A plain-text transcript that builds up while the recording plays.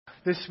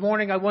This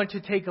morning I want to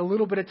take a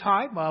little bit of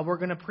time. We're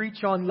going to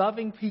preach on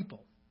loving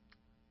people.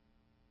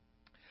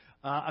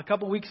 A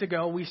couple weeks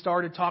ago we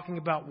started talking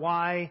about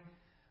why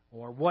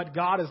or what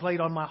God has laid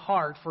on my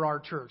heart for our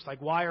church.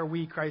 Like, why are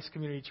we Christ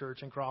Community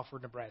Church in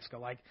Crawford, Nebraska?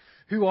 Like,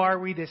 who are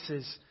we? This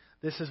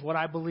is what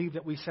I believe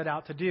that we set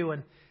out to do.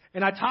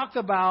 And I talked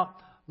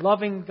about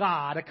loving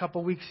God a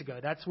couple weeks ago.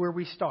 That's where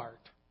we start.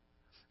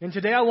 And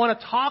today I want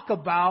to talk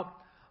about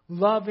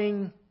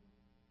loving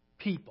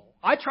people.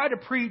 I try to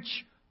preach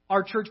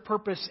our church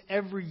purpose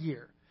every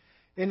year.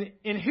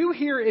 And who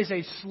here is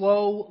a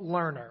slow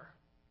learner?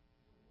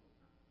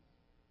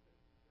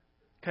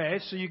 Okay,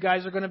 so you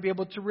guys are going to be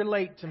able to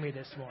relate to me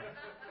this morning.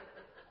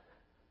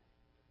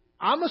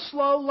 I'm a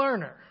slow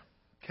learner,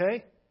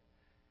 okay?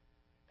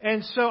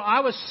 And so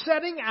I was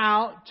setting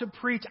out to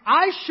preach.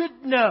 I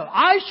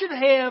should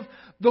have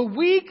the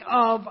week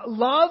of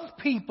love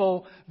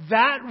people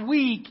that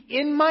week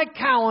in my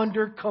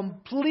calendar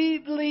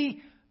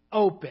completely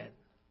open.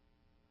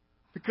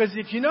 Because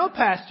if you know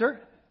Pastor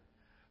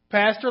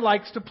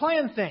likes to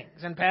plan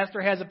things. And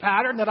Pastor has a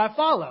pattern that I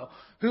follow.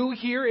 Who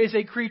here is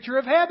a creature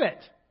of habit?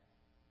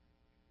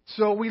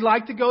 So we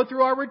like to go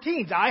through our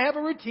routines. I have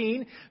a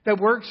routine that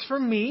works for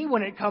me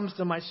when it comes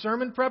to my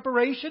sermon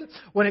preparation,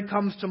 when it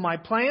comes to my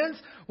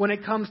plans, when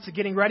it comes to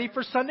getting ready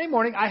for Sunday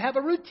morning. I have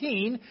a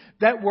routine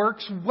that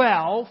works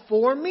well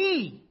for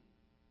me.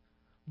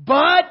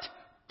 But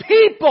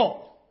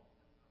people.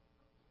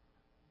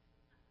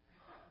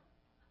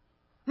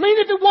 I mean,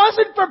 if it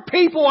wasn't for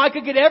people, I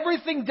could get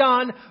everything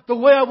done the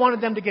way I wanted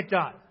them to get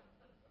done.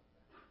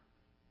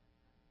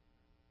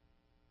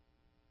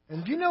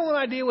 And do you know when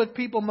I deal with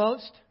people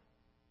most?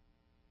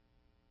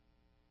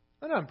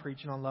 I'm not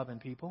preaching on loving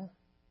people.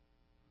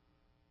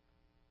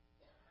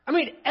 I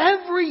mean,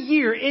 every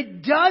year,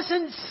 it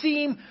doesn't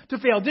seem to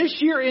fail. This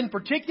year in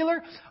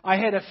particular, I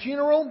had a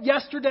funeral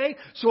yesterday,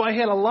 so I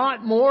had a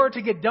lot more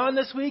to get done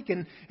this week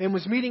and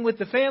was meeting with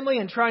the family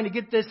and trying to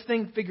get this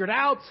thing figured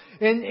out.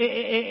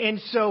 And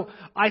so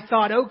I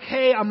thought,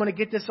 okay, I'm going to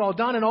get this all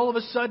done. And all of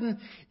a sudden,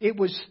 it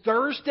was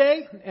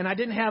Thursday, and I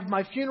didn't have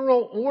my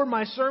funeral or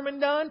my sermon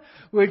done,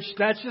 which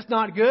that's just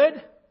not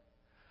good.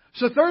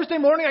 So Thursday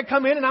morning, I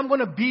come in and I'm going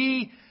to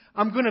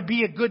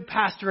be a good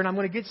pastor and I'm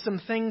going to get some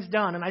things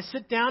done. And I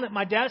sit down at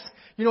my desk.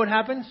 You know what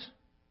happens?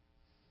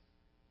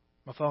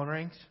 My phone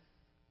rings.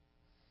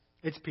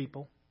 It's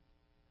people.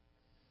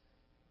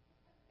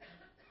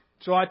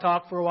 So I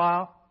talk for a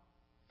while.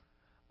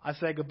 I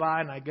say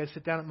goodbye and I go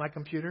sit down at my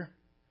computer.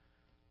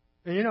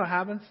 And you know what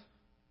happens?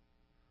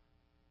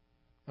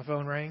 My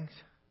phone rings.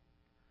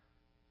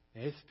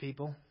 It's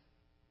people.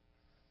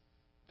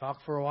 Talk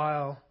for a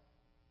while.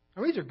 I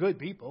mean, these are good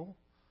people.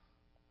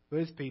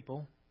 Good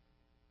people.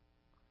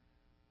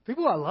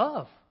 People I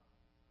love.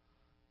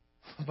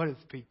 But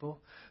it's people.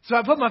 So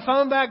I put my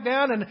phone back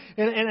down and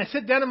I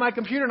sit down at my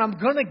computer and I'm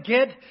going to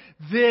get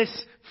this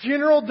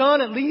funeral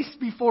done at least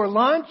before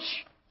lunch.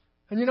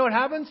 And you know what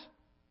happens?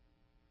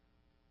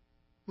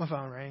 My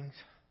phone rings.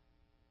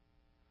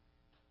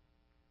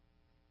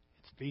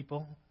 It's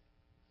people.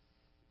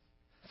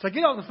 So I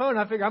get off the phone and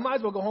I figure I might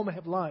as well go home and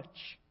have lunch.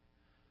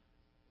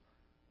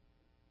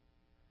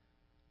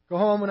 Go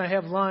home and I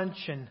have lunch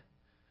and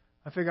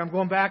I figure I'm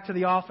going back to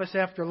the office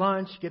after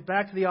lunch, get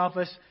back to the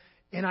office,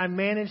 and I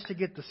managed to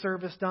get the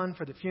service done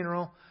for the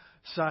funeral.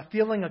 So I'm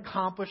feeling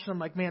accomplished. I'm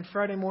like, man,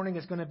 Friday morning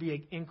is going to be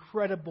an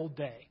incredible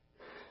day.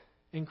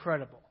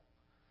 Incredible.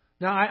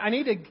 Now, I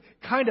need to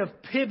kind of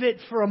pivot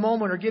for a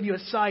moment or give you a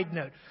side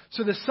note.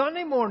 So the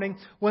Sunday morning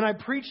when I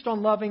preached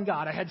on loving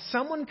God, I had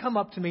someone come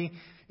up to me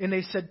and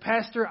they said,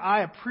 Pastor,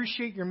 I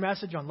appreciate your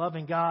message on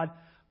loving God,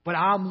 but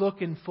I'm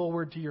looking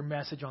forward to your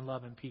message on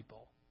loving people.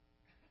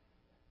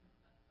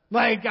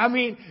 Like, I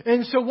mean,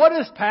 and so what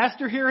is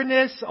Pastor here in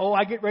this? Oh,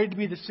 I get ready to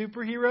be the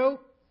superhero?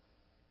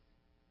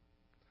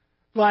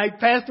 Like,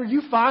 Pastor,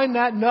 you find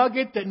that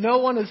nugget that no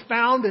one has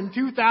found in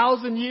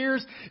 2,000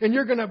 years, and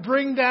you're going to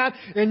bring that,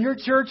 and your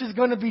church is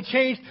going to be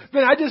changed.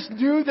 But I just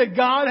knew that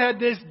God had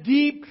this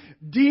deep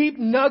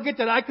nugget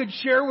that I could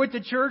share with the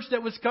church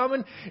that was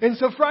coming. And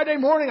so Friday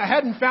morning, I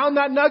hadn't found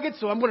that nugget,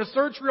 so I'm going to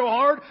search real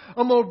hard.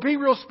 I'm going to be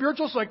real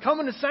spiritual. So I come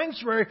in the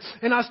sanctuary,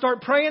 and I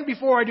start praying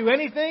before I do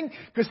anything,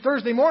 because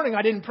Thursday morning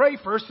I didn't pray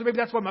first, so maybe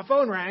that's why my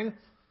phone rang.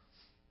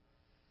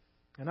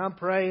 And I'm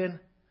praying.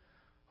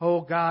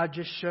 Oh, God,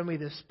 just show me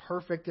this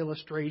perfect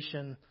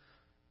illustration.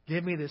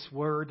 Give me this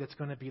word that's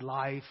going to be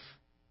life.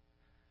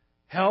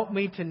 Help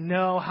me to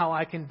know how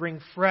I can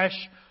bring fresh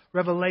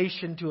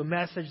revelation to a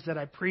message that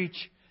I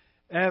preach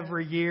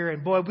every year.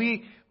 And boy,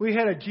 we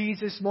had a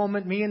Jesus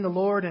moment, me and the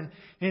Lord, and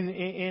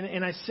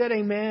I said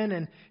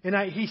amen,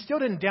 and he still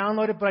didn't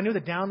download it, but I knew the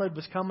download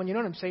was coming. You know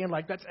what I'm saying?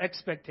 Like, that's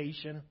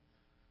expectation.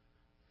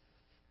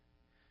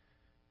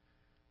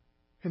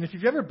 And if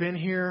you've ever been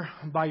here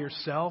by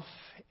yourself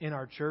in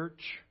our church,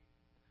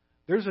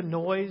 there's a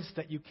noise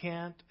that you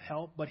can't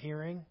help but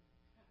hearing.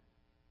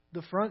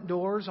 The front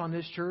doors on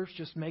this church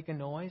just make a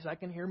noise. I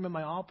can hear them in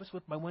my office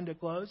with my window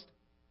closed.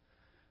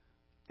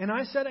 And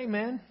I said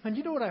amen. And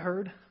you know what I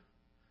heard?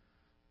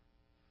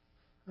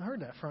 I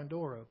heard that front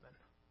door open.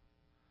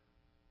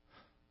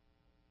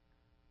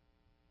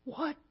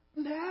 what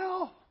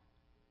now?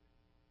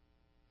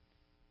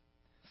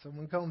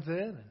 Someone comes in,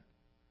 and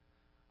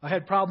I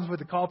had problems with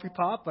the coffee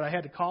pot, but I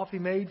had the coffee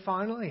made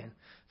finally, and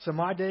so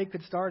my day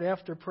could start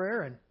after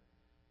prayer. And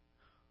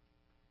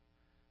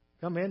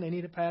come in, they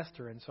need a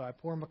pastor, and so I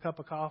pour them a cup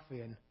of coffee,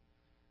 and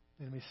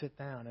then we sit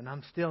down. And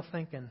I'm still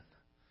thinking,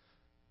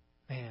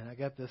 man, I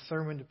got this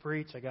sermon to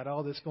preach. I got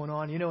all this going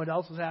on. You know what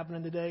else is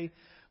happening today?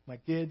 My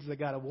kids, they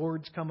got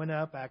awards coming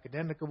up,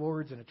 academic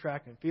awards and a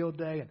track and field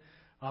day, and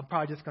I'm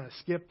probably just going to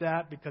skip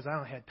that because I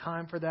don't have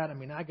time for that. I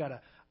mean, I got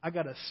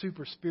a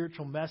super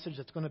spiritual message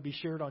that's going to be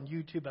shared on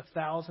YouTube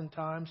 1,000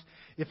 times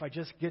if I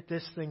just get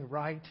this thing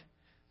right.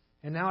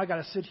 And now I got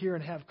to sit here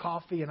and have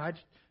coffee, and I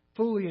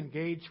fully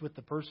engage with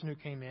the person who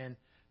came in,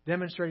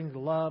 demonstrating the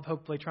love,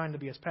 hopefully trying to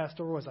be as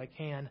pastoral as I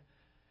can,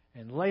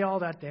 and lay all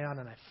that down,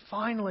 and I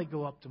finally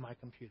go up to my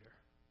computer.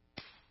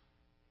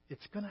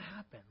 It's going to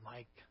happen.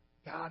 Like,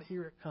 God,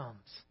 here it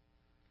comes.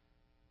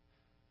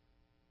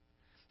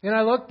 And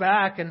I look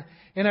back and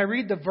I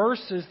read the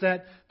verses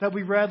that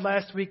we read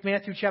last week.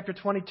 Matthew chapter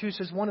 22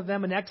 says, one of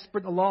them, an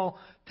expert in the law,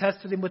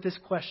 tested him with this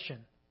question.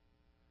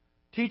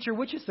 Teacher,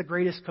 which is the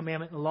greatest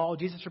commandment in the law?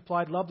 Jesus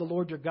replied, love the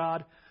Lord your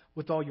God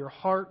with all your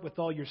heart, with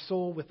all your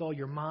soul, with all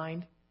your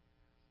mind.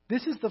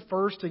 This is the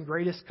first and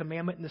greatest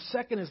commandment, and the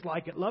second is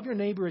like it. Love your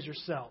neighbor as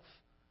yourself.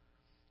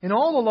 And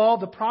all the law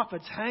of the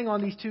prophets hang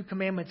on these two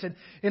commandments.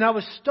 And I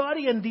was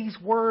studying these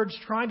words,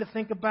 trying to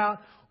think about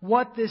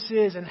what this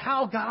is and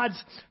how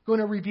God's going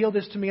to reveal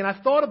this to me. And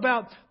I thought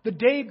about the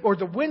day or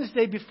the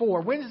Wednesday before.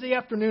 Wednesday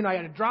afternoon, I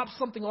had to drop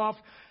something off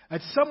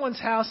at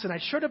someone's house, and I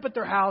showed up at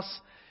their house.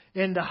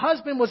 And the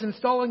husband was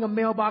installing a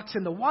mailbox,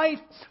 and the wife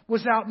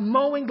was out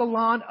mowing the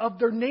lawn of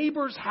their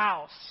neighbor's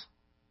house.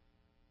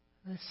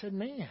 And I said,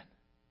 man,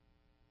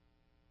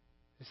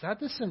 is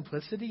that the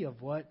simplicity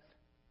of what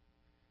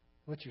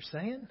you're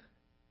saying?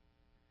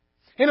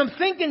 And I'm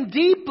thinking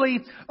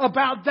deeply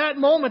about that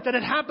moment that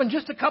had happened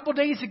just a couple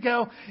days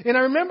ago. And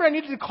I remember I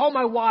needed to call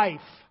my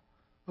wife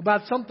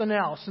about something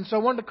else. And so I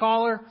wanted to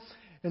call her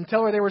and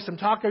tell her there were some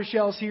taco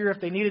shells here if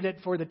they needed it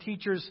for the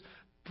teacher's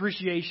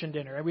appreciation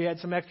dinner. We had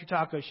some extra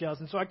taco shells.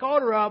 And so I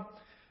called her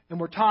up, and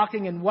we're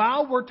talking. And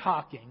while we're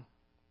talking,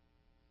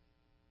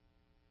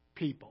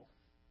 people.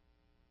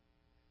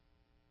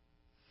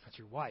 That's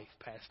your wife,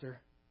 Pastor.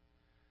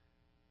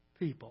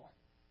 People.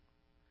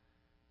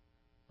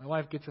 My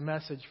wife gets a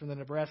message from the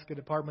Nebraska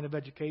Department of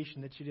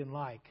Education that she didn't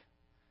like.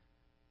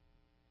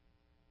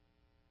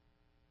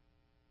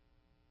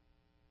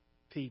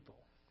 People.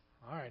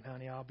 All right,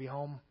 honey, I'll be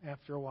home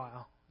after a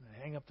while. And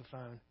I hang up the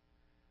phone.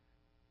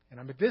 And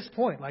I'm at this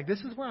point, like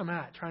this is where I'm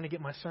at, trying to get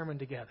my sermon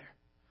together.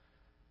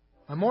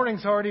 My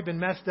morning's already been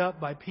messed up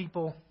by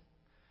people,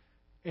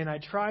 and I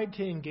tried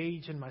to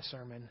engage in my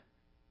sermon.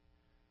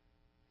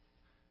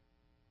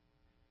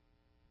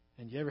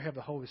 And you ever have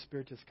the Holy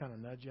Spirit just kind of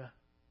nudge you?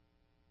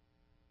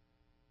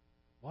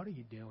 What are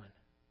you doing?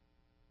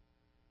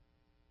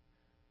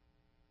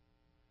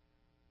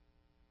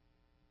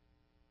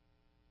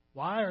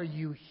 Why are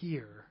you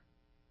here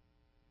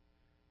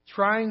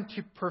trying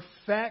to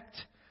perfect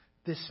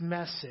this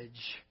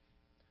message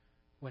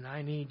when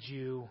I need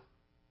you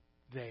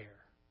there?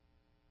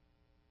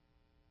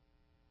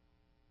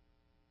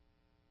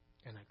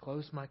 And I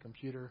closed my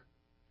computer.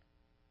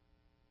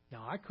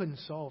 Now, I couldn't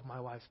solve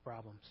my wife's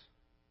problems.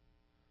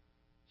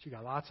 She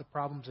got lots of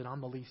problems, and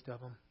I'm the least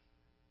of them.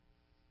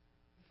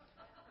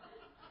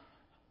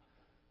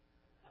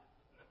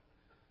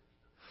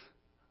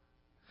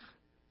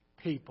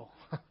 People.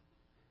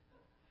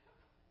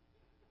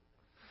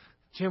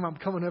 Jim, I'm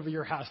coming over to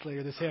your house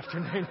later this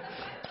afternoon.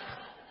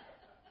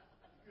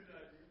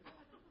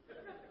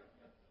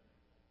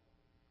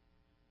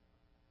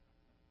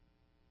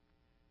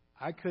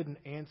 I couldn't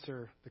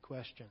answer the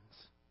questions,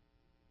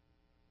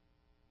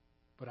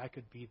 but I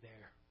could be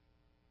there.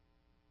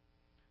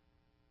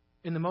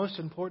 And the most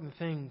important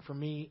thing for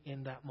me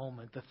in that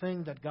moment, the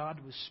thing that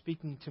God was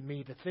speaking to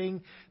me, the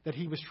thing that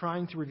He was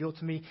trying to reveal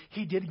to me,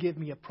 He did give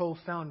me a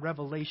profound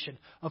revelation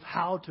of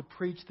how to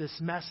preach this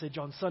message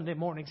on Sunday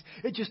mornings.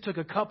 It just took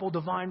a couple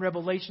divine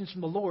revelations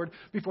from the Lord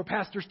before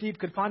Pastor Steve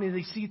could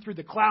finally see through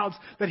the clouds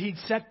that He'd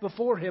set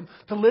before him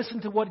to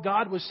listen to what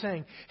God was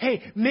saying.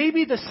 Hey,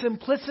 maybe the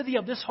simplicity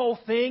of this whole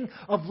thing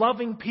of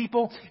loving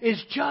people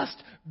is just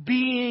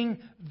being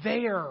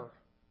there.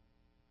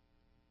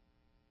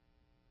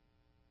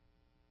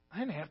 I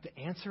didn't have to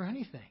answer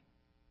anything.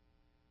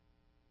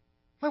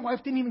 My wife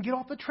didn't even get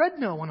off the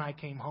treadmill when I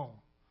came home.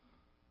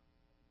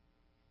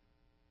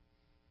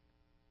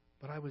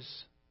 But I was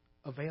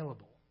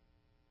available.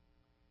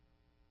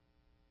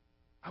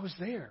 I was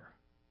there.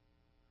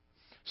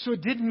 So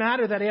it didn't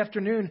matter that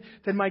afternoon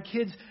that my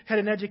kids had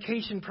an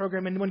education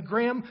program. And when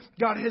Graham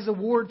got his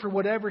award for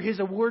whatever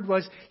his award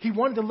was, he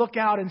wanted to look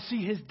out and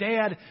see his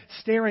dad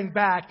staring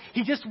back.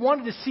 He just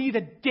wanted to see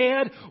that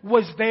Dad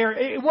was there.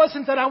 It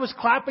wasn't that I was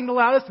clapping the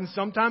loudest, and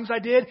sometimes I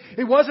did.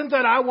 It wasn't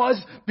that I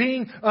was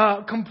being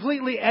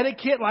completely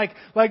etiquette like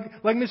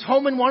Miss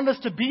Holman wanted us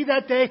to be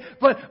that day.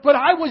 But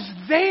I was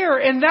there,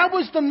 and that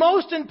was the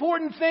most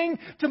important thing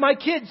to my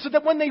kids. So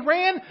that when they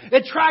ran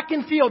at track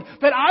and field,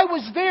 that I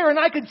was there and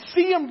I could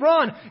see him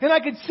run and I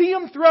could see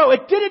him throw.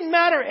 It didn't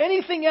matter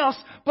anything else,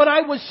 but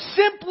I was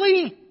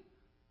simply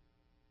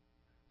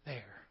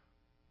there.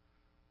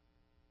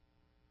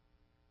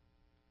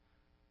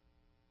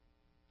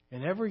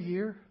 And every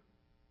year,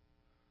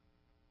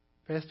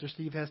 Pastor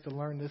Steve has to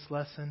learn this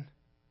lesson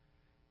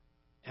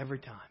every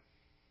time.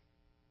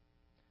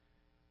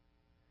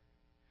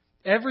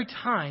 Every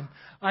time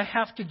I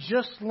have to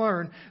just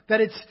learn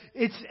that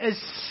it's as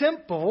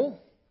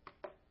simple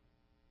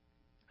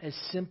as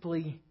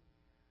simply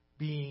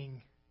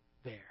being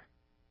there.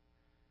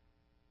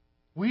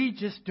 We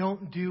just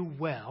don't do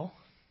well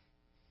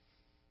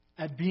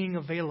at being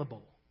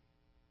available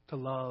to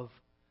love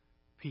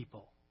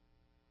people.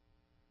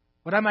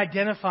 What I'm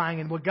identifying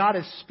and what God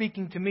is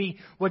speaking to me,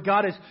 what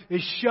God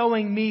is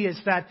showing me is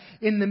that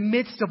in the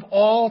midst of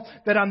all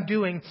that I'm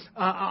doing,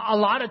 a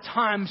lot of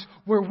times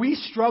where we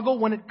struggle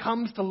when it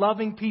comes to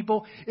loving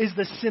people is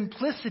the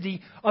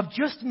simplicity of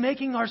just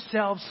making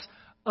ourselves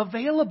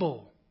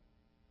available.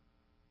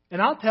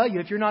 And I'll tell you,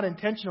 if you're not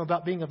intentional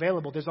about being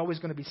available, there's always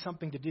going to be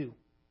something to do.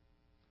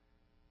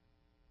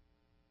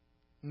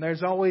 And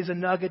there's always a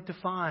nugget to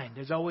find.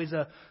 There's always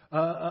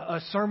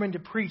a sermon to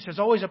preach. There's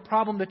always a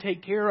problem to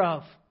take care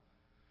of.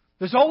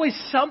 There's always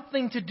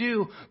something to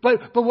do.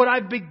 But what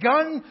I've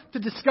begun to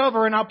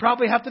discover, and I'll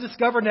probably have to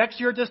discover next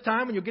year at this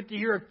time, and you'll get to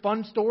hear a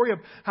fun story of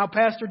how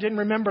Pastor didn't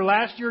remember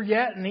last year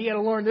yet, and he had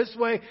to learn this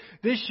way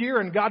this year,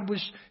 and God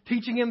was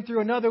teaching him through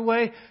another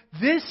way.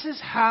 This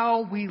is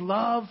how we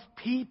love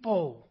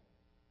people.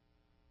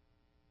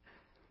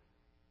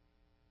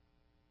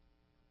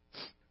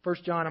 1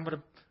 John, I'm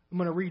going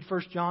to read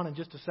 1 John in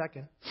just a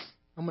second.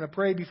 I'm going to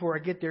pray before I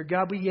get there.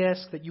 God, we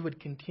ask that you would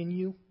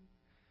continue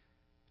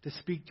to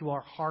speak to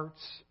our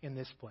hearts in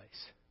this place.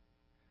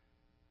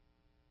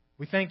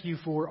 We thank you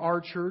for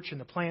our church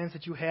and the plans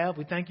that you have.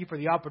 We thank you for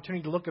the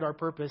opportunity to look at our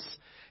purpose.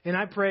 And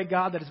I pray,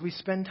 God, that as we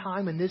spend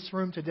time in this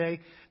room today,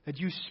 that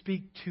you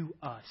speak to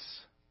us.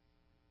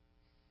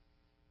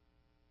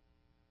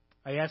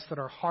 I ask that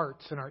our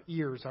hearts and our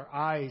ears, our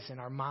eyes and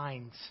our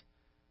minds,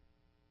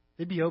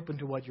 they'd be open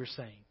to what you're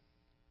saying.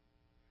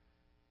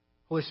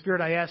 Holy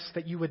Spirit, I ask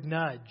that you would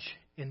nudge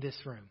in this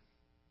room.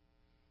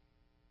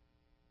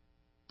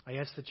 I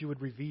ask that you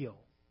would reveal.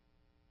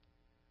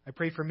 I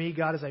pray for me,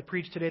 God, as I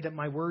preach today, that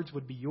my words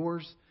would be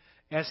yours,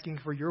 asking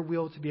for your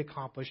will to be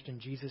accomplished in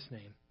Jesus'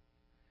 name.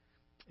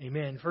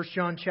 Amen. 1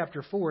 John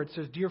chapter 4, it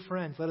says, Dear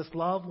friends, let us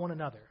love one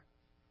another.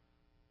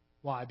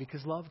 Why?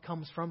 Because love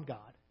comes from God.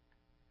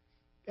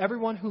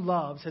 Everyone who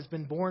loves has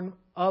been born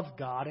of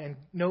God and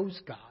knows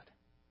God.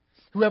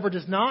 Whoever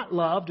does not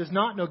love does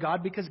not know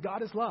God, because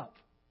God is love.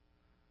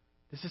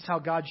 This is how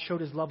God showed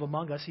his love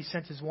among us. He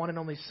sent his one and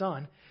only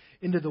Son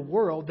into the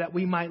world that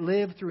we might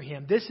live through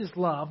him. This is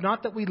love,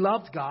 not that we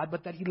loved God,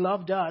 but that he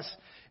loved us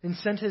and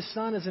sent his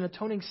Son as an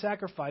atoning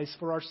sacrifice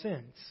for our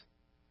sins.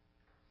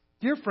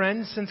 Dear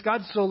friends, since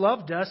God so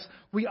loved us,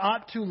 we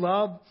ought to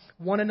love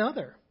one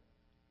another.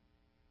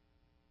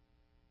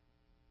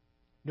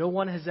 No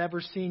one has ever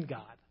seen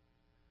God.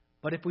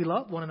 But if we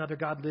love one another,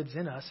 God lives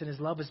in us, and his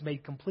love is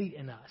made complete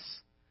in us.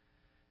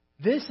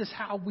 This is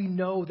how we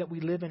know that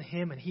we live in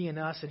him and he in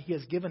us, and he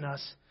has given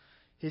us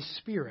his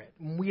Spirit.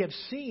 And we have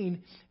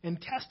seen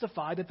and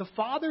testified that the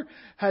Father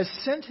has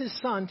sent his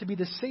Son to be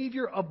the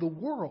Savior of the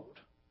world.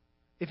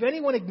 If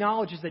anyone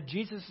acknowledges that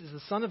Jesus is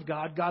the Son of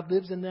God, God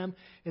lives in them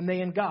and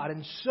they in God.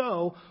 And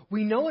so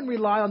we know and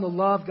rely on the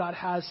love God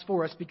has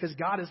for us, because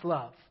God is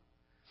love.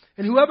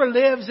 And whoever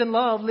lives in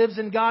love lives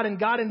in God and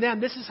God in them.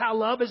 This is how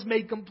love is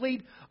made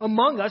complete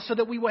among us, so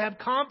that we will have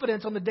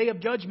confidence on the day of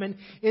judgment.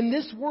 In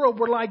this world,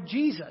 we're like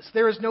Jesus.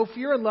 There is no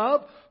fear in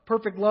love.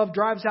 Perfect love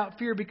drives out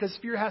fear, because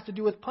fear has to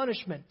do with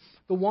punishment.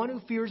 The one who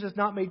fears is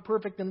not made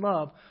perfect in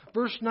love.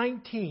 Verse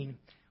 19,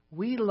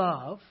 we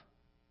love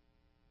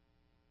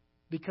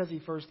because he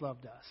first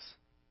loved us.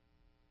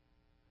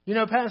 You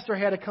know, Pastor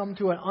had to come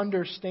to an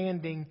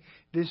understanding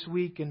this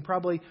week, and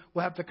probably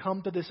will have to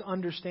come to this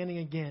understanding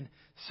again.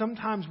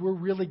 Sometimes we're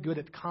really good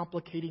at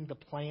complicating the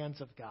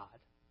plans of God.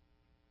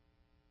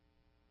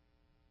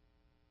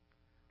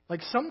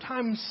 Like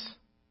sometimes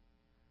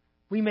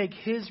we make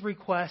his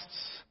requests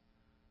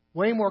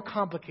way more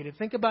complicated.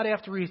 Think about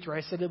after Easter.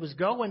 I said it was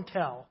go and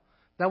tell.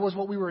 That was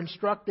what we were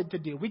instructed to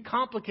do. We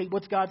complicate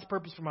what's God's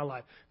purpose for my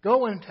life.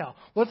 Go and tell.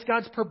 What's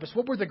God's purpose?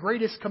 What were the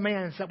greatest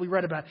commands that we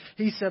read about?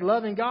 He said,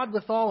 loving God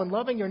with all and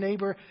loving your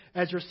neighbor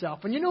as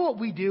yourself. And you know what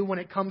we do when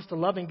it comes to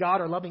loving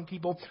God or loving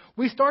people?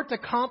 We start to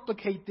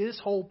complicate this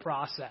whole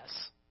process.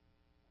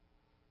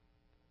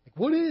 Like,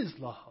 what is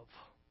love?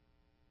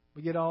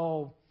 We get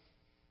all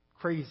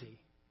crazy.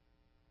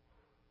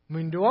 I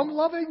mean, do I'm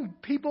loving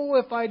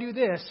people if I do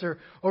this?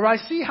 Or I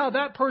see how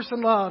that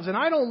person loves, and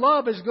I don't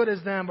love as good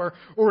as them.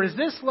 Or is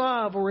this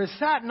love? Or is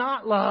that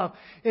not love?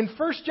 In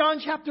 1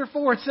 John chapter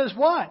 4, it says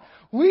what?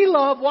 We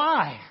love,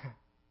 why?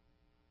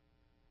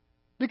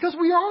 Because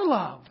we are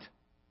loved.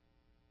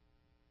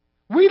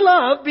 We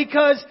love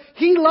because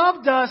He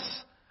loved us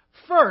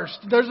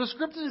first. There's a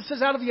scripture that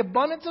says, out of the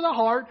abundance of the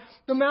heart,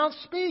 the mouth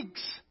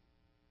speaks.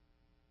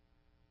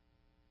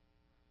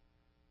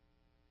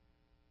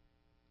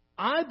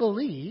 I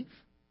believe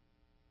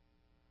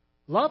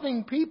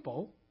loving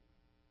people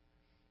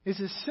is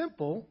as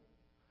simple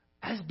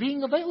as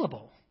being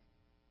available.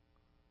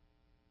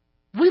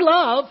 We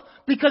love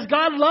because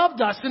God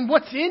loved us, and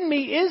what's in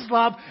me is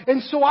love,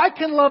 and so I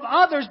can love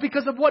others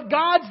because of what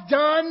God's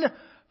done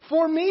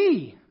for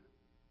me.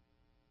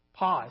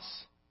 Pause.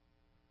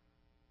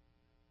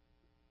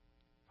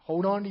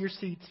 Hold on to your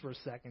seats for a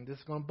second. This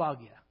is going to bug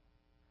you.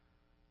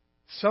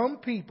 Some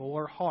people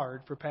are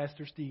hard for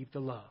Pastor Steve to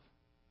love.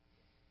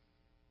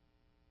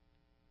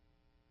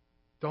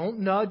 Don't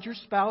nudge your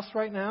spouse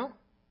right now.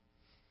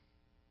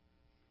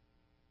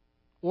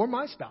 Or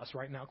my spouse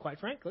right now, quite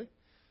frankly.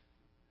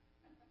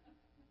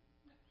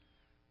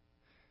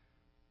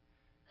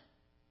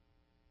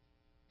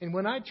 And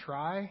when I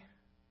try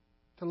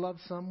to love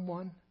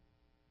someone,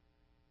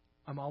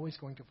 I'm always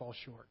going to fall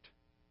short.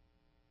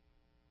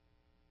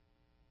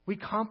 We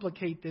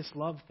complicate this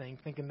love thing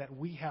thinking that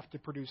we have to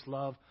produce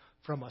love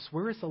from us.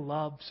 Where is the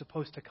love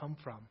supposed to come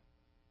from?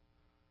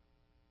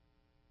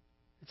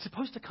 It's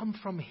supposed to come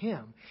from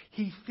Him.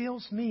 He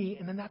fills me,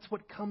 and then that's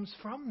what comes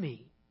from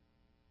me.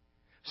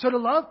 So to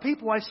love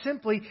people, I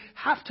simply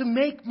have to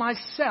make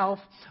myself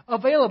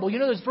available. You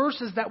know, those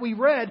verses that we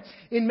read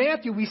in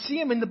Matthew, we see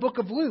them in the book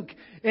of Luke.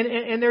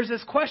 And there's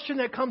this question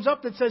that comes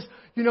up that says,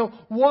 you know,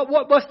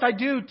 what must I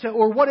do to,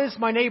 or what is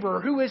my neighbor,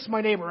 or who is my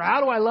neighbor?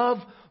 How do I love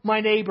my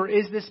neighbor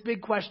is this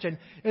big question.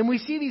 And we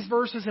see these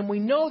verses and we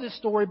know this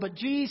story, but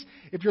geez,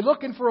 if you're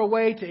looking for a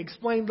way to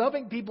explain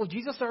loving people,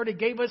 Jesus already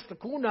gave us the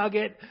cool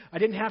nugget. I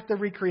didn't have to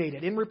recreate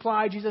it. In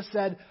reply, Jesus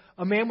said,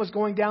 a man was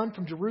going down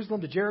from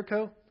Jerusalem to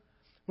Jericho.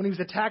 When he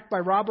was attacked by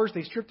robbers,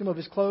 they stripped him of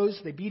his clothes,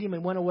 they beat him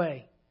and went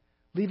away,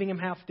 leaving him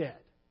half dead.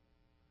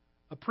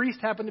 A priest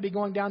happened to be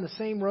going down the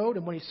same road,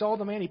 and when he saw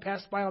the man, he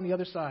passed by on the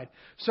other side.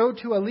 So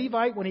too a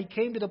Levite, when he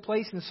came to the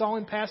place and saw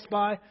him, passed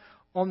by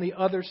on the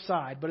other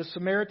side. But a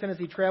Samaritan, as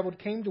he traveled,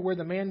 came to where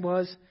the man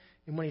was,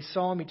 and when he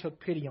saw him, he took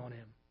pity on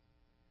him.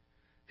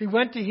 He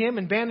went to him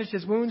and bandaged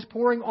his wounds,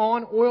 pouring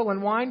on oil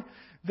and wine.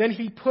 Then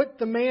he put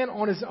the man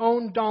on his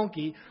own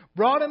donkey,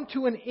 brought him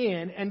to an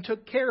inn, and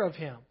took care of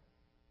him.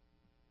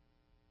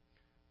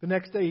 The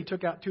next day he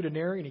took out 2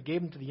 denarii and he gave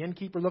them to the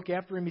innkeeper. Look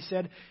after him, he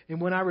said, and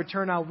when I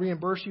return, I'll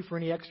reimburse you for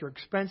any extra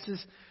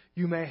expenses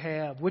you may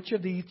have. Which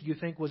of these do you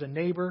think was a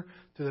neighbor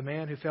to the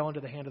man who fell into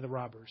the hand of the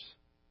robbers?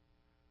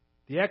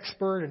 The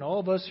expert and all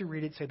of us who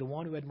read it say the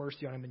one who had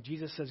mercy on him. And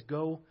Jesus says,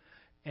 go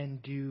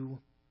and do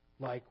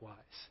likewise.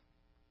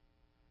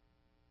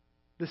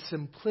 The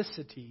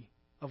simplicity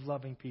of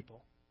loving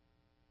people.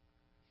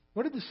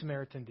 What did the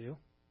Samaritan do?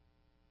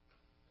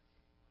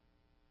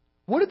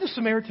 What did the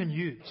Samaritan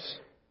use?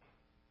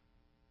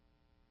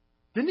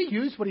 Didn't he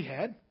use what he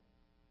had?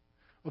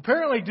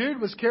 Apparently, dude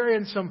was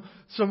carrying some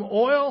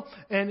oil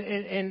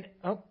and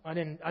I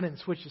didn't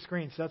switch the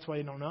screen, so that's why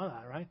you don't know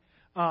that,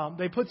 right?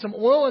 They put some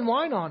oil and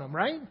wine on him,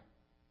 right?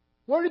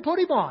 What did he put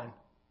him on?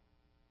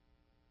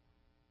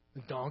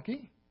 The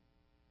donkey.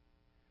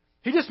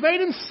 He just made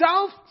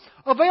himself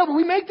available.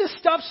 We make this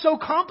stuff so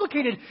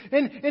complicated.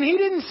 And he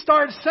didn't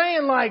start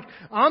saying like,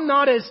 I'm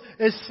not as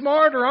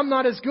smart or I'm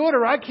not as good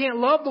or I can't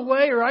love the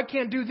way or I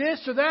can't do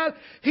this or that.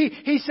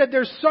 He said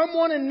there's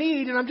someone in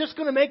need and I'm just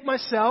going to make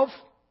myself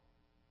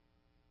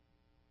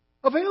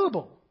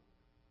available.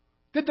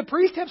 Did the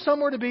priest have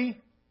somewhere to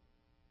be?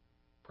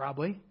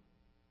 Probably.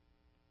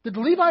 Did the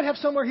Levite have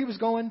somewhere he was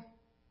going?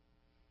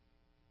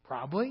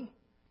 Probably.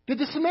 Did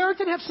the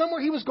Samaritan have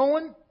somewhere he was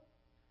going?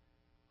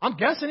 I'm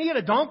guessing he had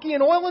a donkey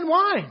and oil and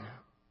wine.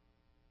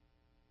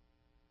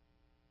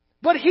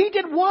 But he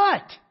did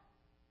what?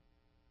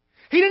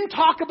 He didn't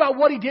talk about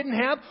what he didn't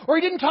have, or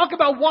he didn't talk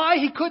about why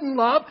he couldn't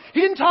love.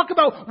 He didn't talk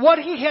about what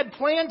he had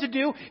planned to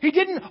do. He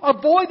didn't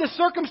avoid the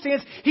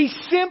circumstance. He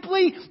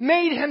simply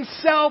made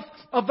himself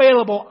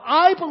available.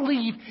 I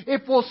believe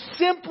if we'll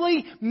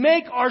simply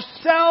make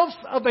ourselves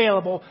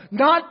available,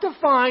 not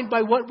defined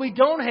by what we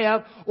don't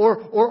have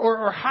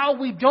or how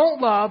we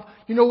don't love.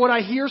 You know what I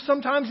hear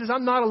sometimes is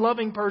I'm not a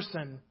loving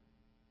person.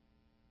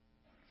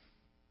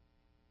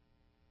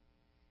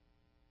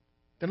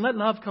 Then let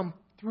love come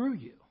through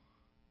you.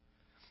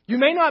 You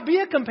may not be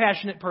a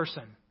compassionate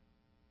person.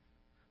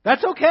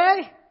 That's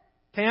okay.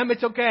 Tam,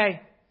 it's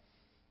okay.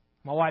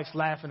 My wife's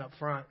laughing up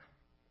front.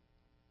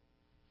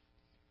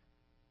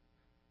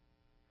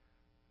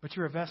 But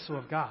you're a vessel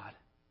of God.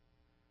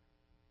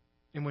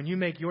 And when you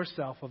make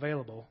yourself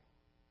available,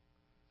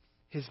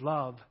 His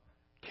love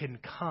can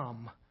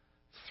come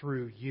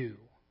through you.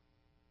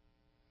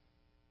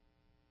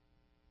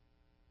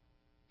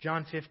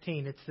 John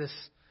 15, it's this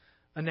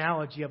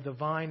analogy of the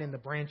vine and the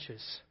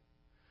branches.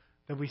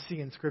 that we see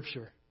in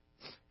Scripture.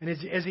 And as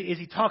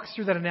he talks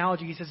through that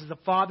analogy, he says, as the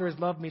Father has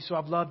loved me, so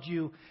I've loved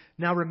you.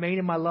 Now remain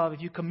in my love.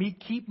 If you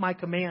keep my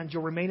commands,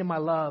 you'll remain in my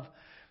love,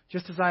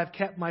 just as I have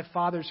kept my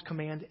Father's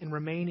command and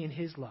remain in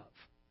his love.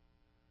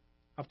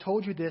 I've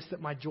told you this, that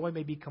my joy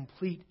may be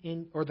complete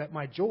that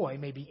my joy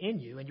may be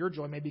in you and your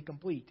joy may be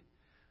complete.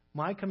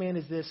 My command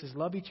is this, is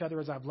love each other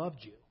as I've loved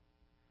you.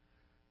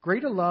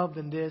 Greater love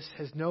than this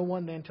has no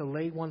one than to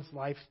lay one's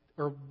life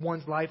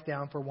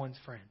down for one's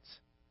friends.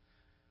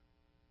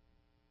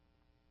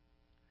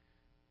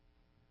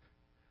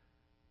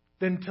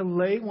 Than to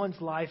lay one's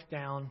life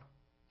down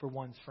for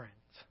one's friends.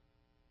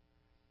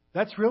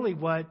 That's really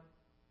what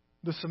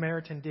the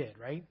Samaritan did,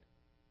 right?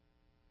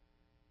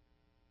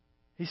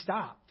 He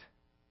stopped.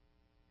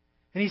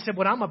 And he said,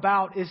 what I'm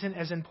about isn't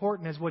as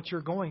important as what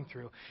you're going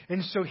through.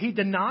 And so he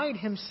denied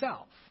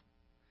himself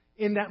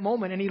in that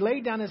moment, and he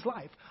laid down his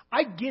life.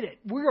 I get it.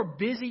 We are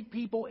busy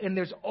people, and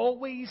there's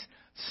always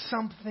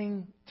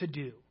something to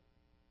do.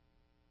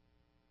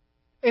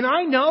 And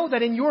I know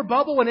that in your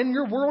bubble and in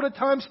your world at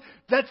times,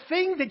 that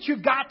thing that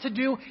you've got to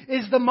do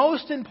is the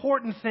most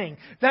important thing.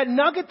 That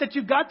nugget that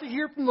you've got to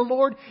hear from the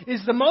Lord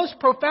is the most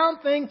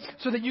profound thing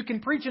so that you can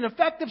preach an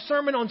effective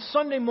sermon on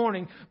Sunday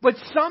morning. But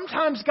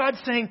sometimes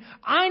God's saying,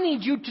 I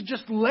need you to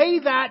just lay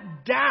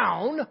that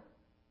down.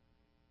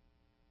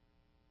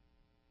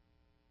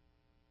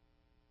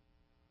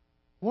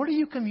 What are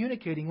you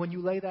communicating when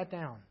you lay that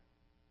down?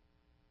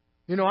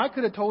 You know, I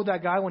could have told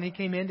that guy when he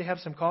came in to have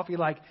some coffee,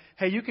 like,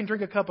 hey, you can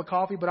drink a cup of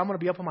coffee, but I'm going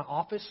to be up in my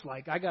office.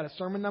 Like, I got a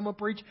sermon I'm going to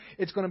preach.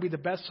 It's going to be the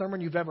best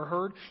sermon you've ever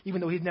heard, even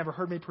though he's never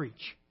heard me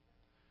preach.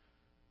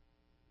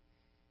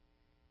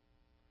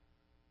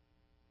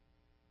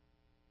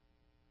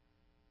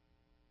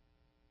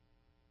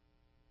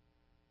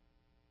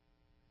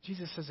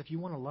 Jesus says, if you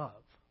want to love,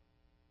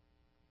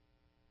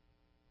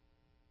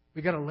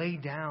 we got to lay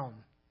down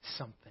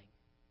something.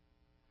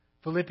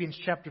 Philippians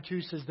chapter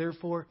 2 says,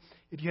 therefore,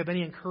 if you have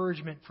any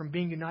encouragement from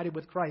being united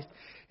with Christ,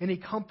 any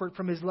comfort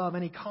from his love,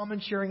 any common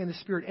sharing in the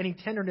Spirit, any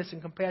tenderness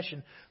and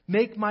compassion,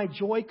 make my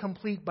joy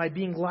complete by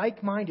being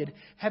like-minded,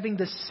 having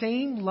the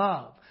same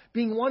love,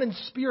 being one in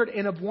spirit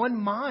and of one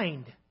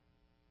mind.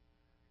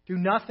 Do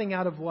nothing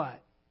out of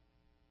what?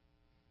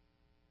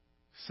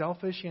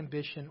 Selfish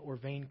ambition or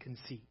vain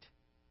conceit.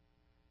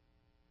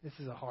 This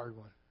is a hard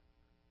one.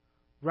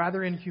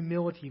 Rather, in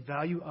humility,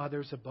 value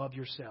others above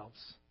yourselves.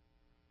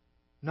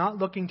 Not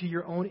looking to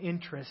your own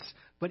interests,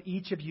 but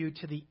each of you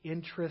to the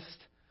interest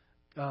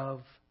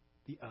of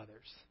the others.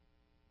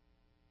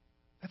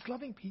 That's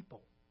loving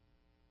people.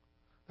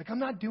 Like, I'm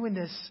not doing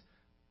this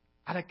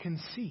out of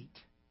conceit,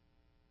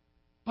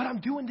 but I'm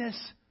doing this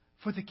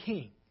for the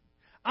King.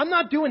 I'm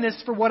not doing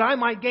this for what I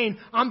might gain.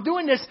 I'm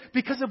doing this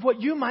because of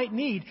what you might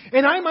need.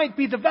 And I might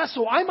be the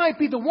vessel. I might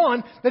be the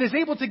one that is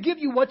able to give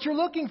you what you're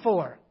looking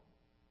for.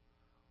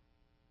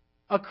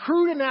 A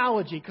crude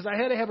analogy, because I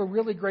had to have a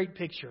really great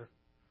picture.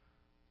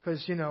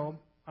 Because, you know,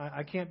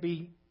 I can't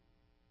be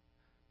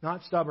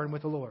not stubborn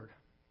with the Lord.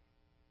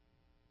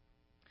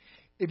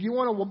 If you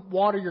want to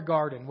water your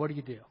garden, what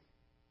do?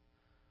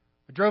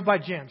 I drove by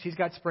Jim's. He's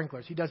got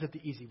sprinklers. He does it the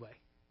easy way.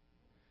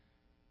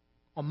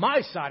 On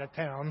my side of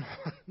town,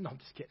 no, I'm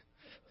just kidding.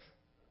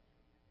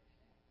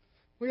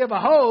 We have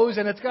a hose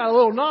and it's got a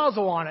little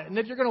nozzle on it. And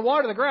if you're going to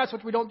water the grass,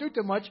 which we don't do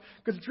too much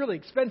because it's really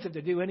expensive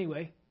to do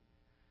anyway,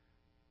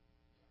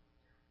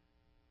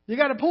 you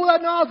got to pull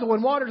that nozzle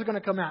and water's going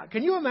to come out.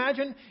 Can you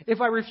imagine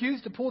if I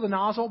refused to pull the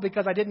nozzle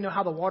because I didn't know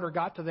how the water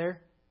got to there?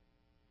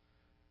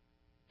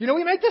 You know,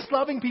 we make this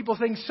loving people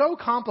thing so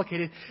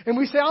complicated. And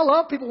we say, I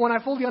love people when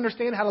I fully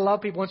understand how to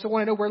love people. And so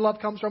when I know where love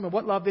comes from and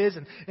what love is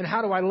and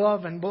how do I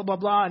love and blah, blah,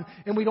 blah.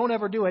 And we don't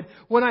ever do it.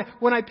 When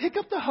I pick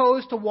up the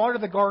hose to water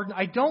the garden,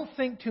 I don't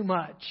think too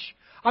much.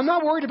 I'm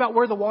not worried about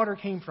where the water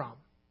came from.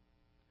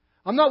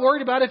 I'm not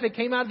worried about if it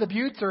came out of the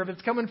buttes or if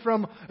it's coming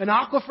from an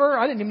aquifer.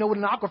 I didn't even know what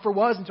an aquifer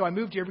was until I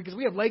moved here because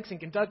we have lakes in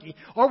Kentucky.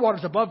 Our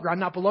water's above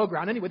ground, not below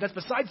ground. Anyway, that's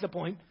besides the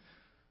point.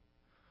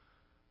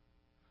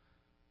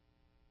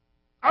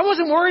 I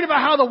wasn't worried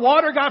about how the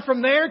water got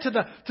from there to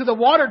the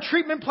water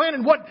treatment plant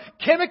and what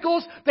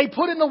chemicals they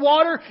put in the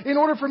water in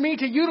order for me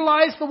to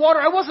utilize the water.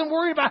 I wasn't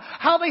worried about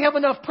how they have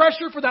enough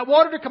pressure for that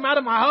water to come out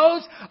of my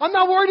hose. I'm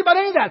not worried about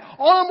any of that.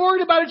 All I'm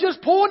worried about is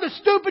just pulling the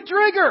stupid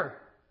trigger.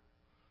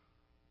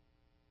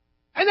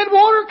 And then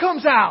water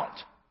comes out.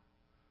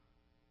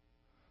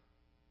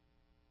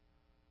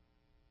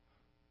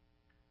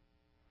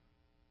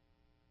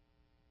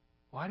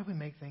 Why do we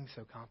make things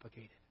so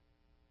complicated?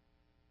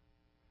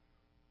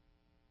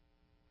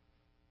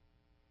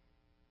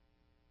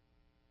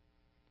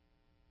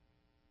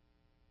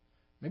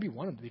 Maybe we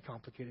want them to be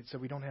complicated so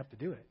we don't have to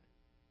do it.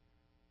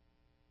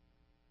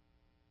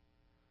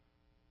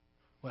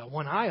 Well,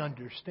 when I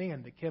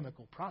understand the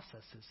chemical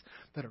processes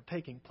that are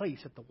taking place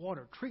at the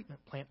water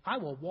treatment plant, I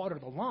will water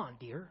the lawn,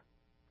 dear.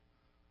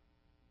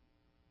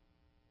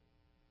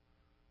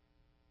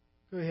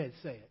 Go ahead,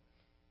 say it,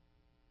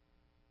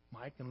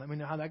 Mike, and let me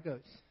know how that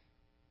goes.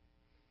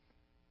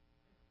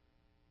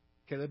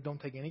 Caleb, don't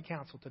take any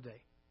counsel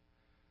today.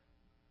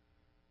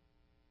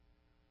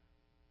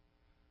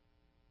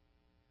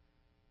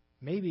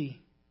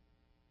 maybe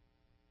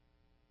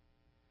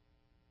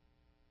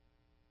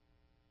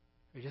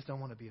we just don't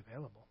want to be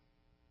available.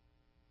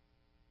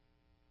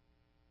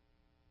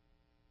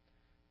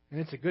 And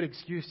it's a good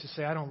excuse to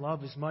say, I don't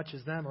love as much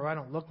as them, or I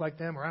don't look like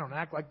them, or I don't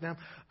act like them,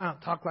 I don't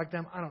talk like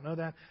them, I don't know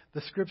that. The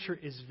Scripture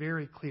is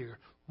very clear.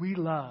 We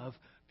love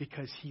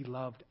because He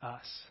loved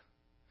us.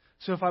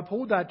 So if I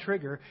pulled that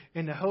trigger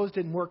and the hose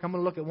didn't work, I'm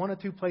going to look at one or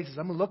two places.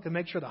 I'm going to look to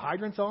make sure the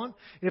hydrant's on.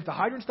 And if the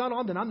hydrant's not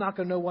on, then I'm not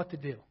going to know what to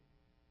do.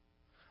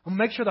 I'm going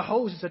to make sure the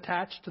hose is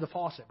attached to the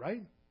faucet,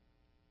 right?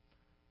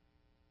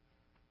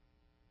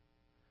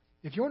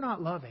 If you're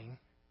not loving,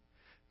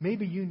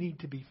 maybe you need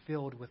to be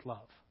filled with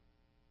love.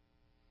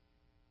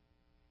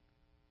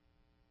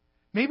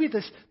 Maybe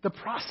the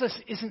process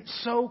isn't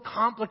so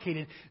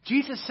complicated.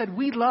 Jesus said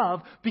we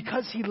love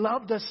because He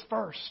loved us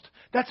first.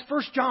 That's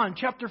 1 John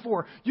chapter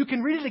 4. You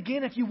can read it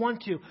again if you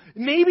want to.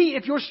 Maybe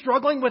if you're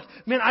struggling with,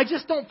 man, I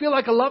just don't feel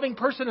like a loving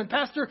person. And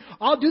Pastor,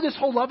 I'll do this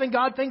whole loving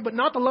God thing, but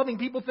not the loving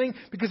people thing.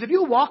 Because if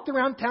you walked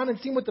around town and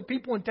seen what the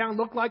people in town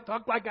look like,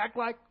 talk like, act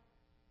like,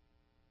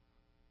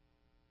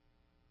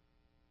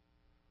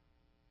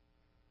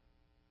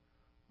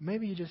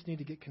 maybe you just need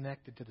to get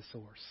connected to the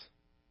source.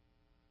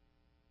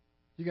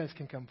 You guys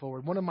can come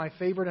forward. One of my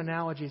favorite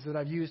analogies that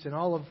I've used in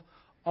all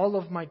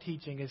of my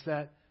teaching is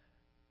that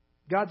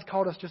God's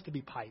called us just to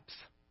be pipes.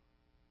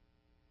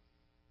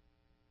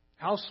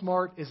 How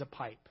smart is a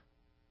pipe?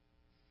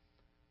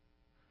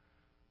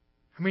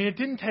 I mean, it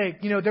didn't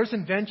take, there's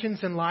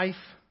inventions in life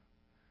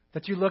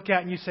that you look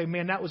at and you say,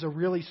 man, that was a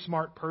really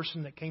smart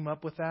person that came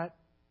up with that.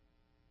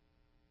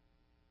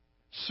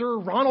 Sir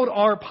Ronald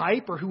R.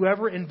 Pipe, or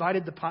whoever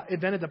invented the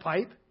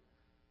pipe,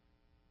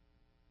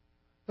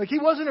 like, he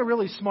wasn't a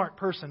really smart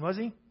person, was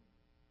he?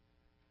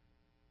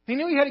 He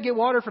knew he had to get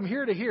water from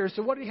here to here,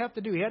 so what did he have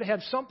to do? He had to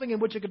have something in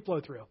which it could flow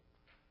through.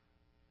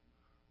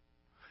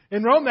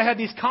 In Rome, they had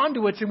these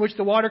conduits in which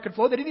the water could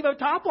flow. They didn't even have a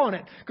top on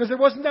it because there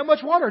wasn't that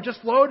much water. It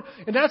just flowed,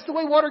 and that's the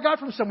way water got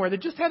from somewhere. There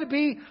just had to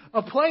be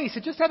a place.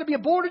 It just had to be a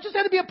board. It just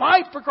had to be a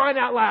pipe, for crying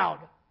out loud.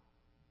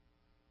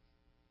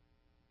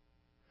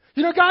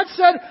 God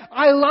said,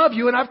 I love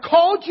you, and I've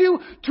called you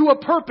to a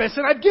purpose,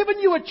 and I've given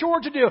you a chore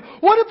to do.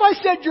 What if I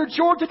said your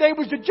chore today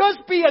was to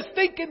just be a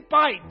stinking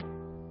pipe?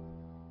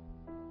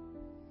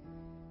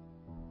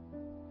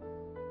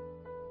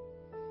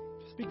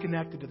 Just be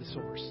connected to the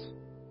source.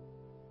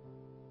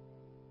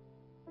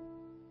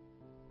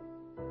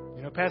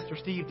 Pastor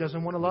Steve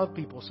doesn't want to love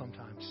people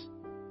sometimes.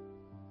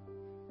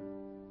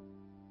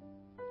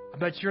 I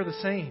bet you're the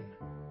same.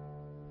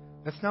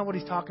 That's not what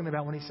he's talking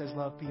about when he says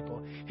love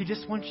people. He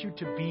just wants you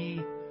to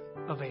be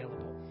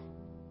available.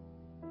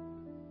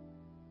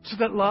 So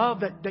that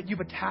love that you've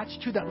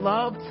attached to, that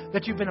love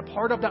that you've been a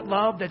part of, that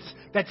love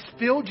that's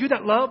filled you,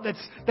 that love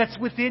that's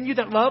within you,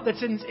 that love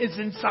is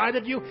inside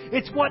of you,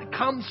 it's what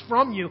comes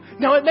from you.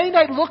 Now, it may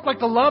not look like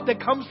the love that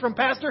comes from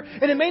Pastor,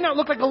 and it may not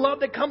look like the love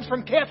that comes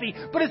from Kathy,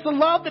 but it's the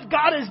love that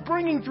God is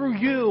bringing through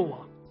you.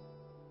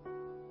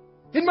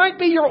 It might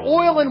be your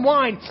oil and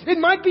wine. It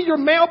might be your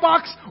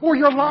mailbox or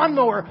your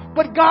lawnmower.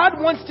 But God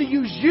wants to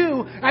use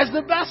you as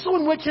the vessel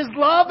in which His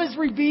love is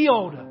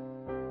revealed.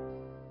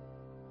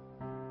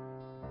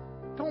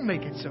 Don't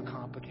make it so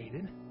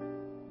complicated.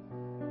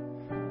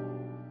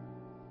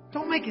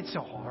 Don't make it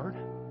so hard.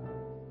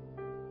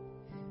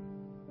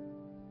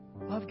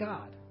 Love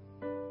God.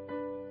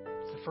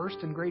 It's the first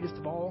and greatest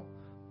of all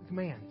the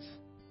commands.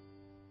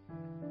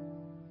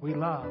 We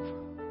love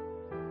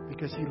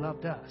because He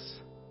loved us.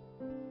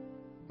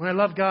 When I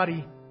love God,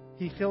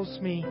 He fills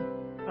me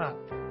up.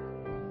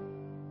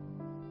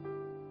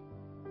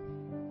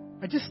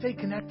 I just stay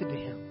connected to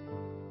Him.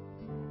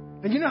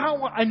 And you know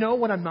how I know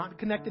when I'm not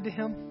connected to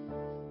Him?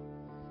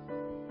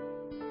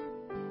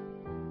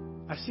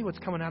 I see what's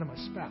coming out of my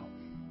spout.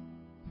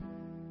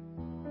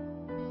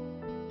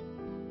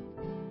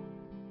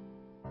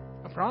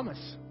 I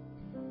promise.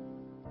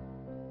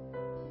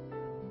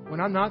 When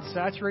I'm not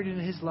saturated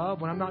in His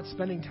love, when I'm not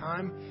spending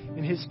time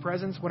in His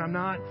presence, when I'm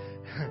not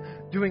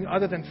doing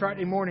other than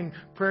Friday morning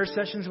prayer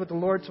sessions with the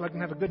Lord so I can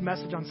have a good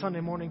message on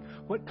Sunday morning,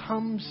 what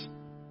comes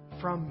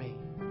from me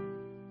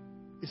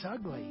is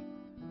ugly.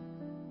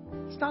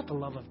 It's not the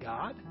love of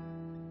God.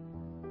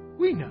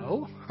 We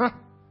know.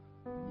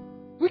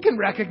 We can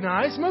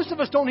recognize. Most of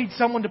us don't need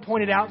someone to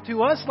point it out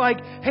to us like,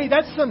 hey,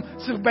 that's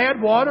some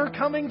bad water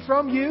coming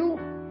from you.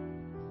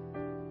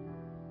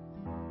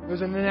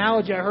 There's an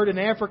analogy I heard in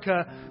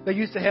Africa. They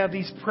used to have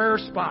these prayer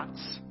spots.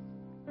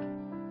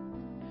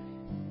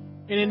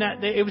 And in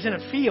that, it was in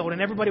a field,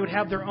 and everybody would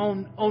have their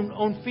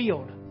own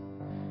field.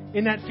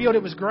 In that field,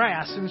 it was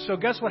grass. And so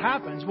guess what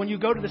happens? When you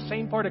go to the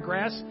same part of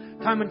grass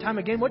time and time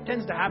again, what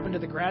tends to happen to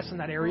the grass in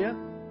that area?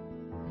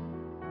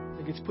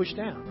 It gets pushed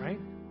down, right?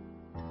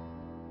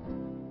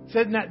 It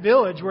said in that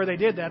village where they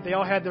did that, they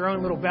all had their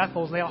own little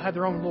Bethels. They all had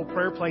their own little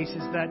prayer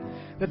places that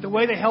the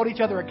way they held each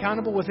other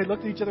accountable was they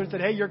looked at each other and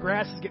said, hey, your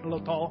grass is getting a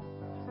little tall.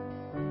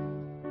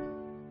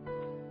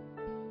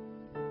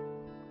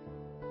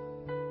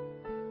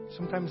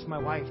 Sometimes my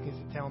wife needs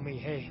to tell me,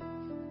 hey,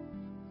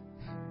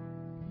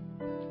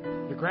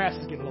 your grass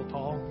is getting a little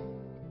tall.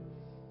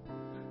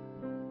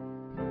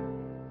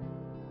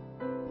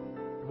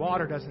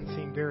 water doesn't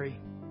seem very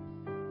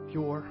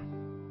pure.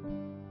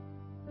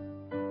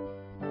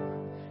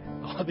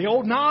 Oh, the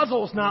old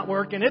nozzle's not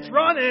working. It's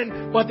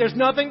running, but there's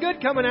nothing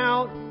good coming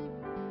out.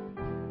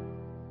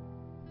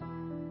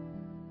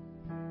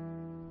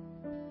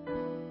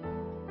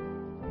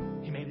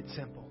 He made it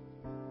simple.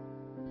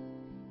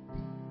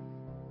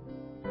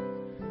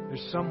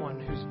 There's someone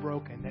who's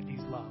broken that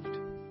needs loved.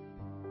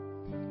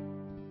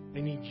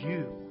 They need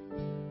you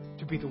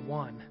to be the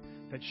one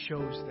that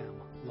shows them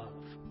love.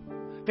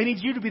 They need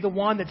you to be the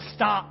one that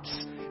stops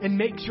and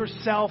makes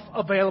yourself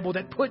available,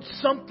 that puts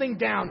something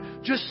down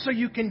just so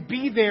you can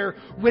be there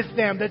with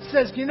them, that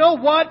says, you know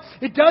what?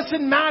 It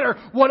doesn't matter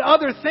what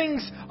other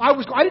things I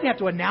didn't have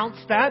to announce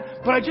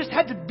that, but I just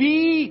had to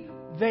be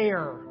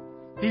there.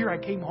 Here I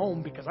came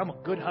home because I'm a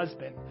good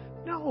husband.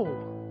 No.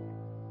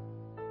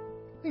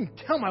 I didn't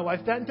tell my wife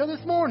that until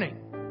this morning.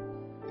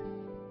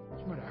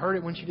 She might have heard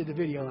it when she did the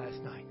video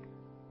last night.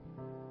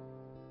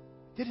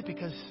 I did it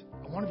because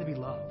I wanted to be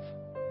loved.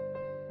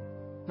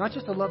 Not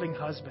just a loving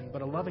husband,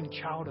 but a loving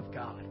child of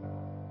God.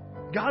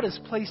 God has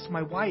placed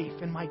my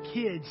wife and my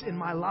kids in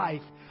my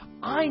life.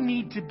 I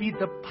need to be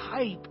the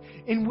pipe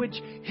in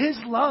which His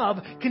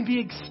love can be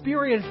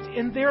experienced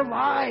in their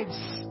lives.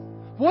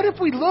 What if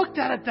we looked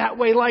at it that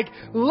way? Like,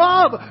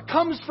 love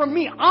comes from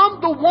me. I'm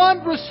the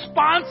one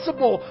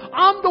responsible.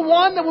 I'm the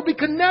one that will be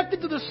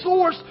connected to the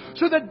source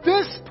so that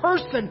this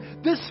person,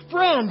 this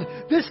friend,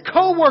 this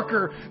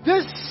coworker,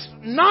 this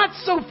not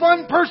so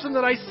fun person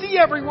that I see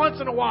every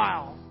once in a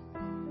while.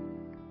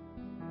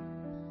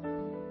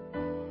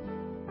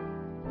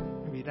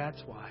 Maybe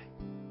that's why.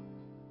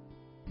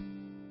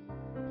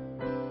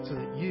 So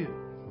that you,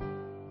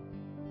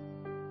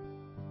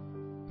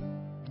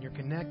 when you're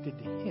connected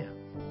to Him,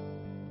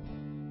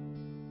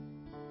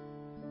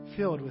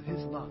 filled with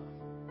His love,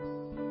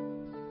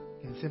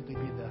 can simply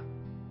be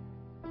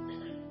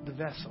the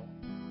vessel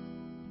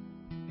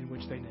in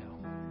which they know.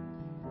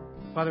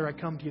 Father, I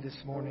come to you this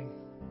morning.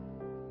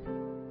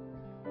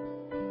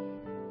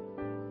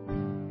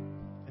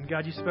 And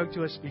God, you spoke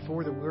to us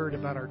before the word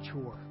about our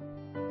chore,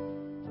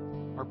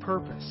 our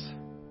purpose.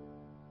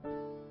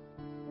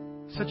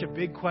 Such a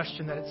big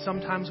question that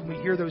sometimes when we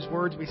hear those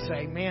words, we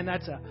say, man,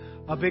 that's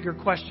a bigger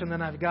question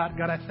than I've got.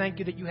 God, I thank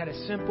you that you had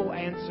a simple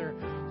answer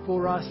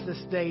for us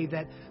this day,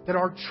 that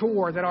our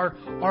chore, that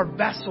our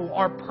vessel,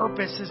 our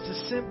purpose is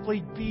to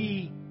simply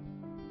be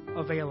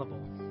available.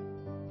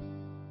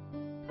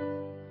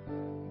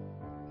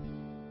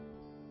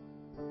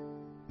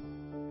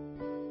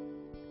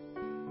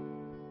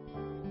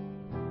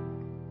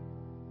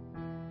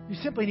 You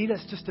simply need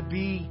us just to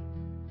be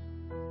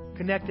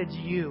connected to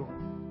you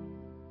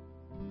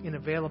and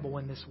available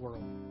in this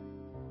world.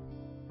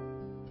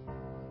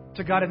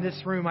 To God, in this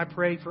room, I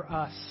pray for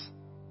us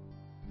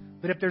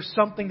that if there's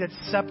something that's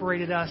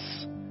separated us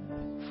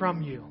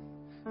from you,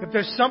 if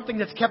there's something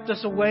that's kept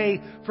us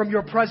away from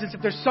your presence,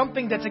 if there's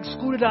something that's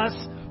excluded us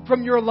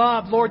from your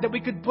love, Lord, that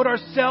we could put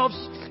ourselves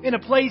in a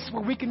place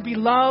where we can be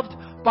loved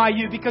by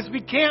you, because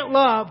we can't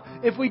love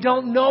if we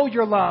don't know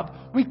your love.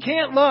 We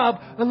can't love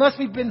unless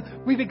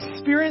we've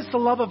experienced the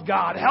love of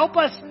God. Help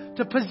us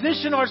to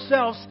position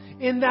ourselves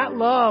in that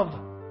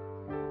love.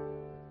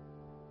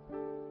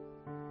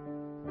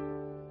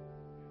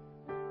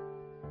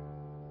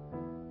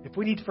 If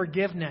we need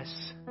forgiveness,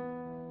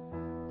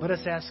 let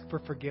us ask for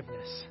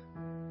forgiveness.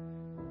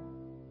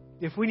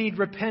 If we need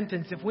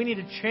repentance, if we need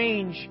to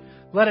change,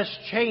 let us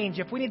change.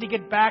 If we need to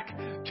get back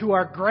to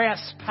our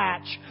grass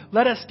patch,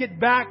 let us get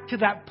back to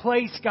that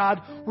place,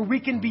 God, where we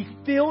can be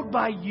filled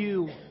by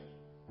you.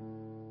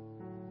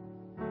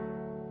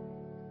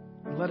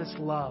 And let us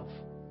love.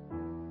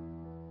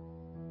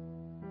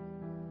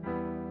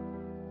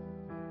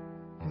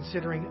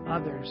 Considering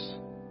others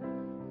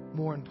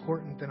more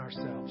important than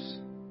ourselves.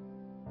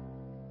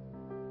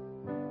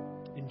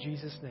 In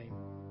Jesus' name.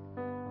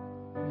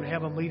 I'm going to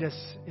have them lead us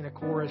in a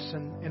chorus,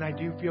 and I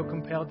do feel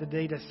compelled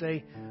today to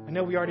say, I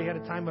know we already had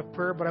a time of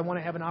prayer, but I want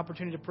to have an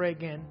opportunity to pray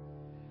again.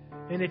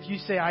 And if you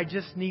say, I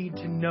just need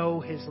to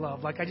know His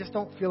love, like I just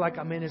don't feel like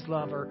I'm in His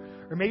love, or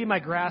maybe my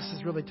grass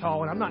is really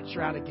tall and I'm not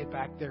sure how to get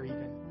back there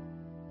even.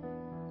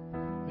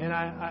 And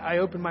I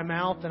open my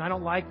mouth and I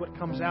don't like what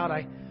comes out.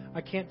 I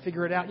can't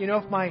figure it out. You know,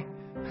 if I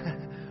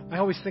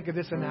always think of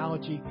this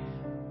analogy.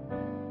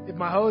 If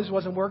my hose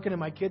wasn't working and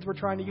my kids were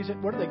trying to use it,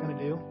 what are they going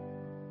to do?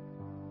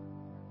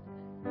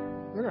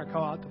 They're going to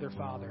call out to their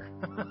father.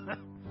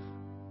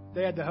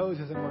 Dad, the hose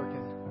isn't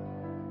working.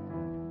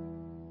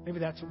 Maybe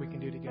that's what we can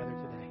do together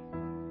today.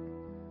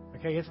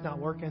 Okay, it's not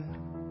working.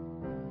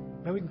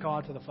 Maybe we can call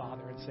out to the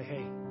Father and say,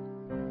 hey,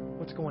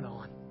 what's going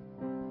on?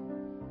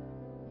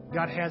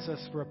 God has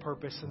us for a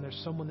purpose, and there's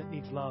someone that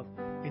needs love,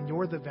 and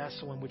you're the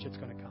vessel in which it's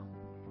going to come.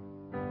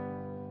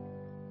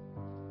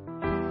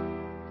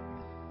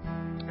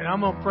 And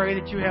I'm going to pray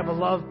that you have a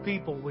Love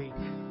People week.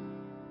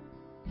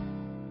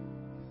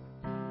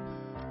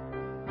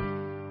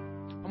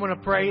 I'm going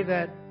to pray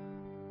that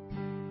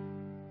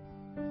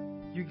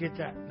you get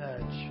that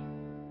nudge.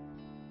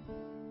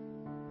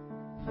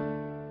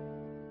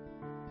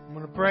 I'm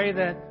going to pray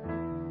that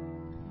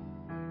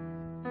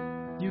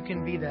you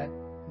can be that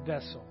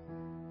vessel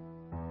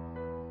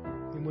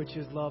in which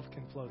His love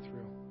can flow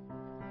through.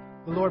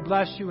 The Lord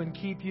bless you and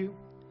keep you.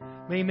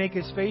 May He make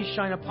His face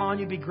shine upon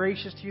you, be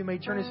gracious to you. May He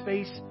turn His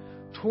face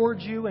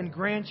towards you and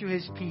grant you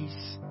His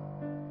peace.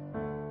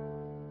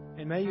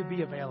 And may you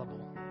be available.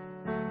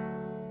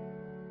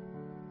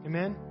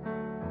 Amen?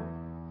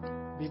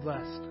 Be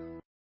blessed.